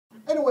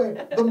Anyway,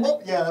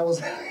 yeah, that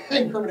was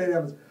incriminating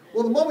evidence.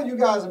 Well, the moment you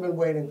guys have been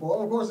waiting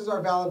for, of course, is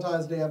our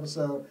Valentine's Day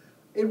episode.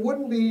 It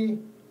wouldn't be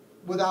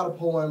without a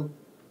poem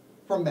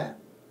from Matt.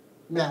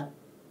 Matt,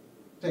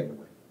 take it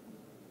away.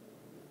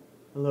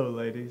 Hello,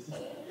 ladies.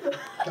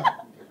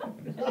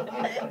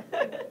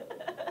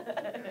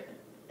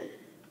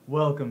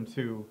 Welcome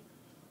to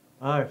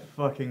I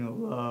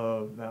Fucking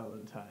Love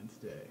Valentine's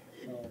Day.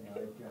 Oh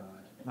my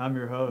God. I'm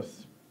your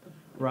host,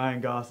 Ryan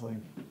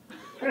Gosling.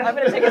 I'm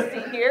going to take a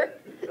seat here.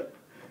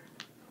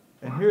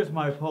 And here's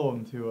my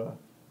poem to a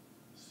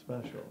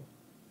special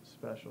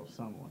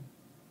someone.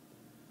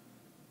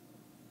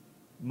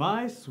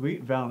 My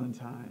sweet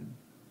Valentine,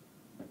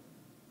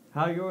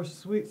 how your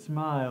sweet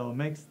smile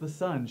makes the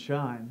sun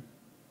shine.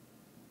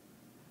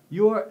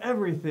 You are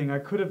everything I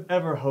could have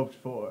ever hoped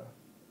for,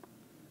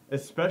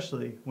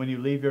 especially when you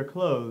leave your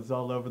clothes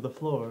all over the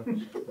floor.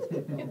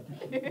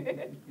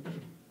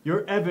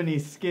 Your ebony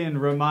skin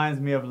reminds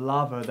me of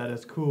lava that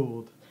has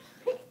cooled.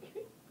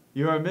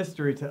 You're a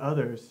mystery to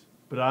others,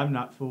 but I'm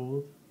not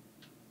fooled.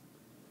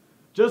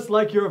 Just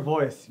like your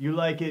voice, you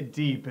like it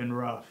deep and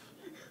rough.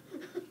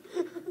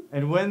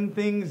 And when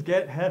things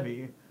get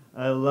heavy,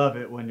 I love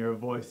it when your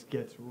voice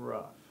gets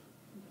rough.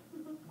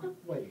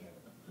 Wait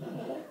a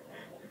minute.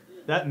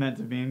 That meant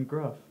to mean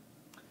gruff.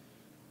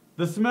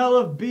 The smell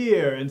of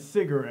beer and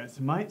cigarettes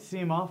might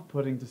seem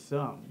off-putting to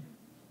some.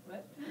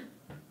 What?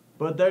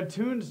 But their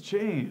tunes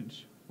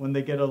change when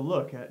they get a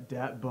look at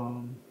dat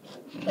bum.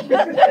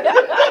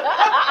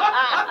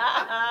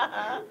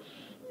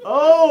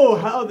 Oh,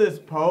 how this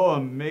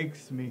poem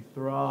makes me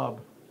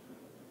throb.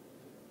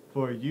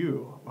 For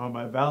you are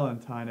my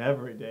Valentine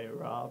every day,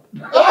 Rob.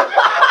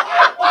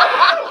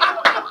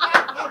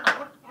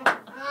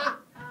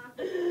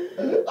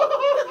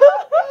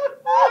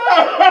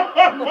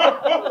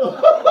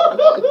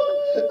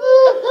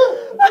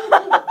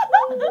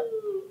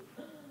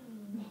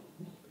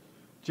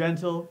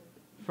 Gentle,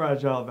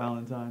 fragile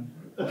Valentine.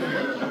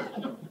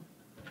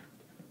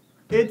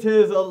 It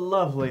is a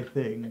lovely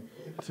thing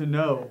to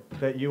know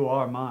that you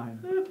are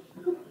mine.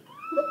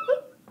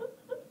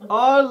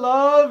 Our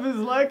love is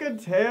like a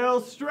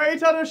tale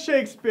straight out of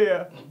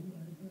Shakespeare.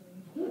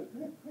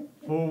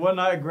 For when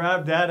I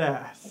grab that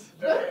ass,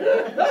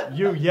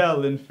 you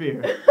yell in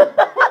fear.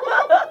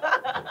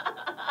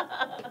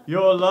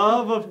 Your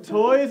love of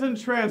toys and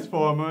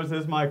Transformers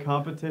is my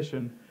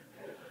competition.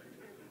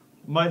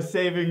 My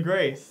saving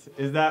grace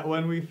is that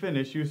when we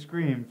finish, you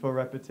scream for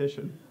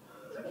repetition.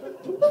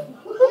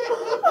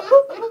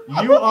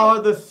 You are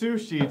the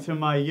sushi to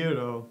my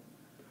gyro,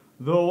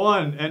 the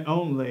one and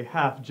only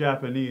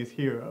half-Japanese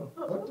hero.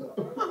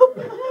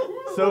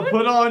 So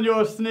put on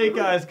your Snake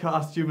Eyes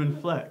costume and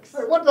flex.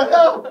 Hey, what the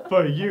hell?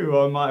 For you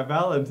are my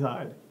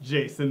Valentine,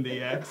 Jason the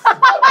X.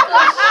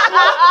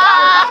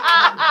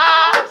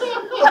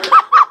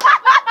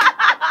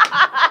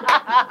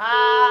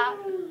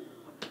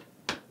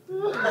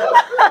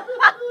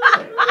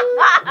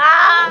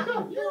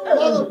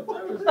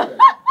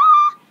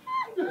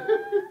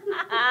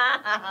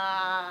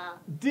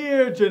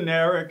 Dear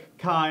generic,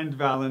 kind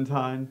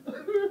Valentine,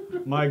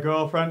 my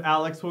girlfriend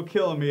Alex will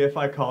kill me if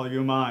I call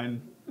you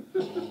mine.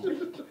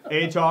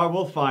 HR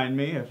will find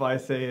me if I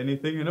say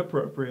anything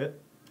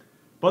inappropriate,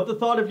 but the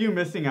thought of you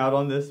missing out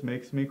on this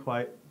makes me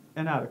quite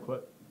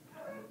inadequate.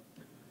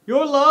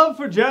 Your love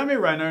for Jeremy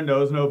Renner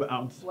knows no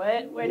bounds.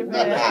 What? Wait a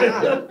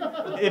minute.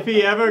 If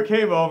he ever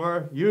came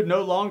over, you'd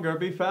no longer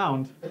be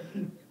found.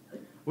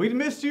 We'd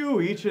miss you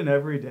each and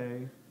every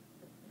day,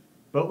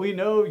 but we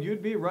know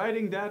you'd be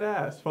riding that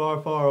ass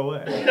far, far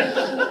away.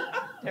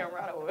 Damn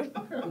right I would.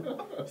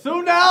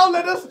 So now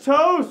let us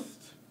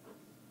toast.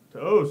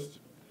 Toast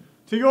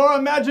to your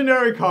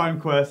imaginary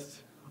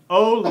conquest,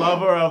 O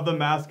lover of the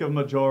Mask of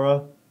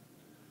Majora.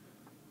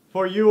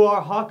 For you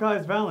are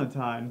Hawkeye's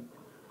Valentine.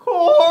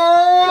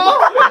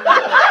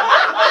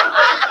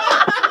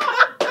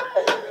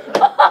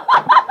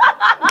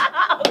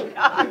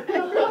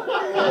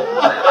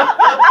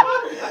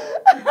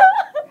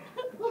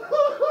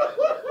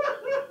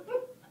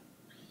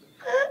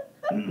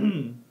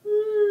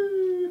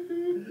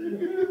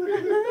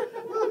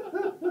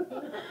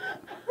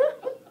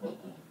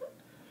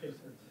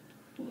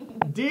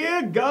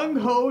 Dear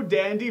gung-ho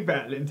dandy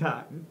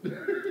Valentine,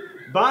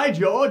 by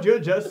George, you're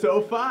just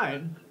so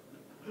fine.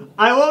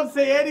 I won't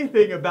say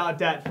anything about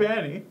that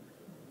fanny.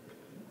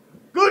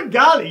 Good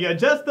golly, you're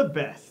just the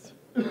best.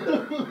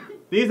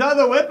 These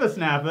other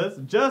whippersnappers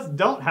just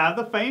don't have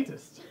the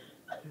faintest.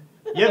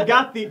 You've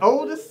got the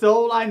oldest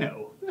soul I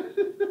know.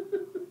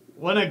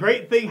 When a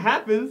great thing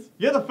happens,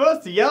 you're the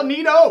first to yell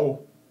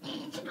neato.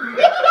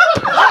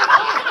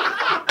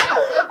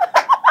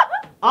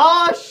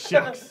 Aw,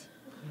 shucks.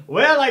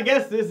 Well, I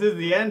guess this is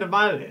the end of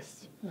my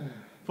list.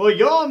 For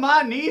you're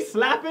my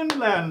knee-slapping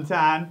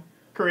Valentine,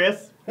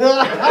 Chris. Oh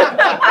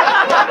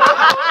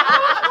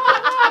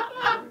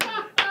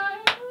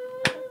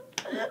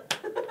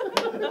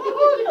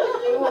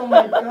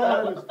my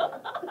God.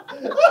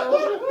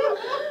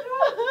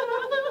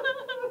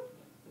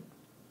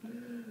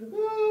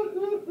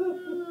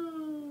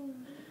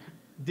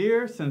 Dear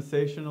Dear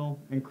sensational,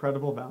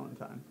 incredible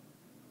Valentine,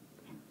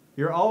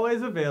 you're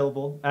always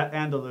available at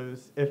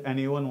Andalus if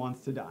anyone wants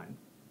to dine.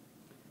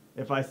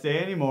 If I say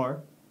any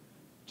more,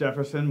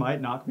 Jefferson might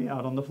knock me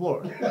out on the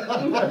floor.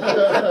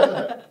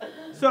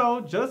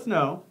 So just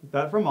know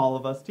that from all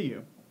of us to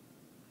you,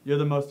 you're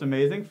the most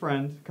amazing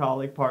friend,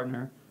 colleague,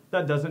 partner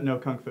that doesn't know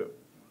Kung Fu.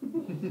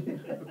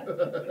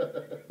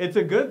 It's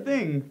a good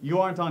thing you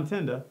aren't on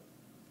Tinder,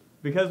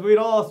 because we'd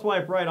all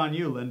swipe right on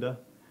you, Linda.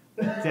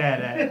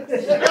 Dead ass.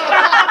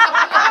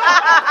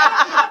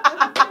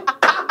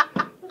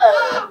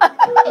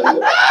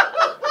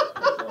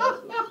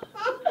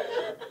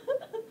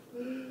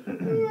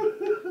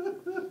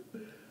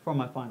 For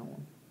my final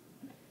one.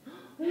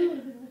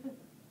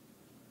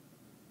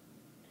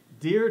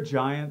 Dear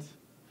giant,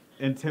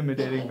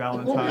 intimidating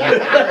Valentine,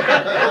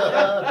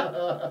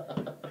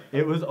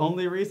 it was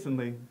only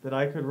recently that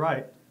I could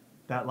write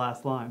that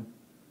last line.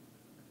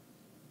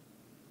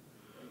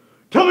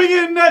 Coming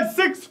in at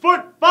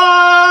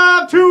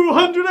 6'5",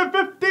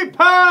 250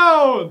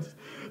 pounds,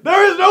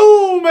 there is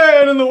no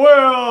man in the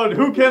world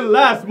who can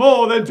last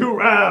more than 2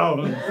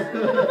 rounds.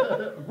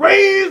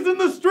 Raised in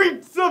the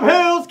streets of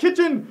Hell's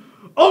Kitchen,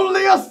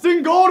 only us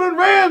and Gordon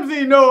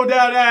Ramsay know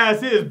that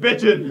ass is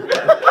bitchin'.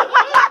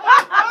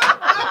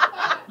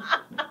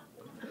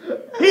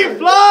 He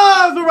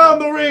flies around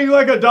the ring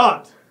like a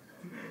dart.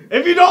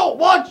 If you don't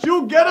watch,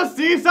 you'll get a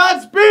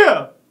seaside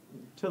spear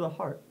to the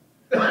heart.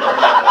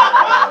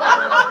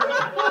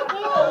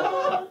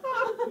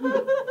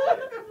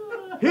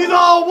 He's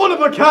all one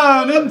of a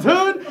kind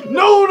intern,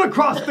 known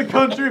across the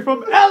country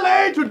from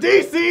LA to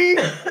DC.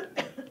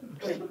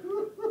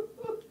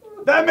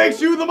 That makes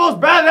you the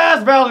most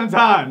badass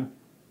Valentine,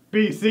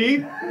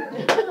 BC.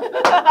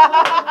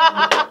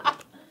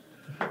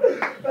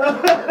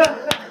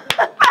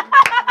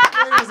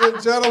 Ladies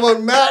and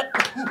gentlemen, Matt.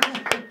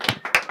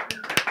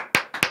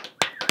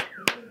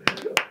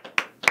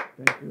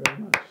 Thank you very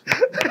much.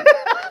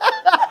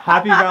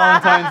 Happy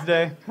Valentine's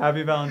Day.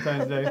 Happy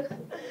Valentine's Day.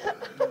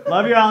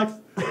 Love you, Alex.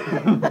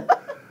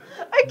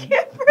 I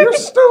can't breathe. You're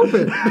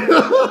stupid.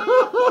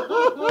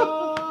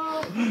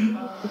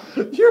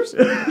 You're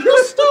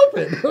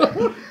stupid.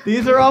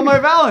 These are all my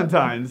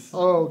Valentines.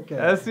 Okay.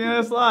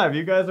 SCNS Live.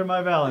 You guys are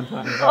my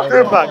Valentines.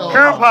 Group hug,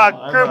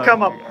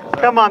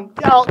 come on.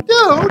 Oh,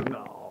 dude.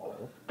 No.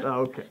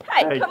 Okay.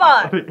 Hey, come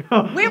on.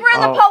 We were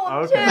in the poem,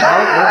 okay. too. Oh,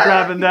 we're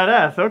grabbing that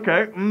ass.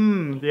 Okay.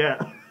 Yeah.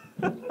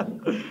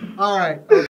 All right.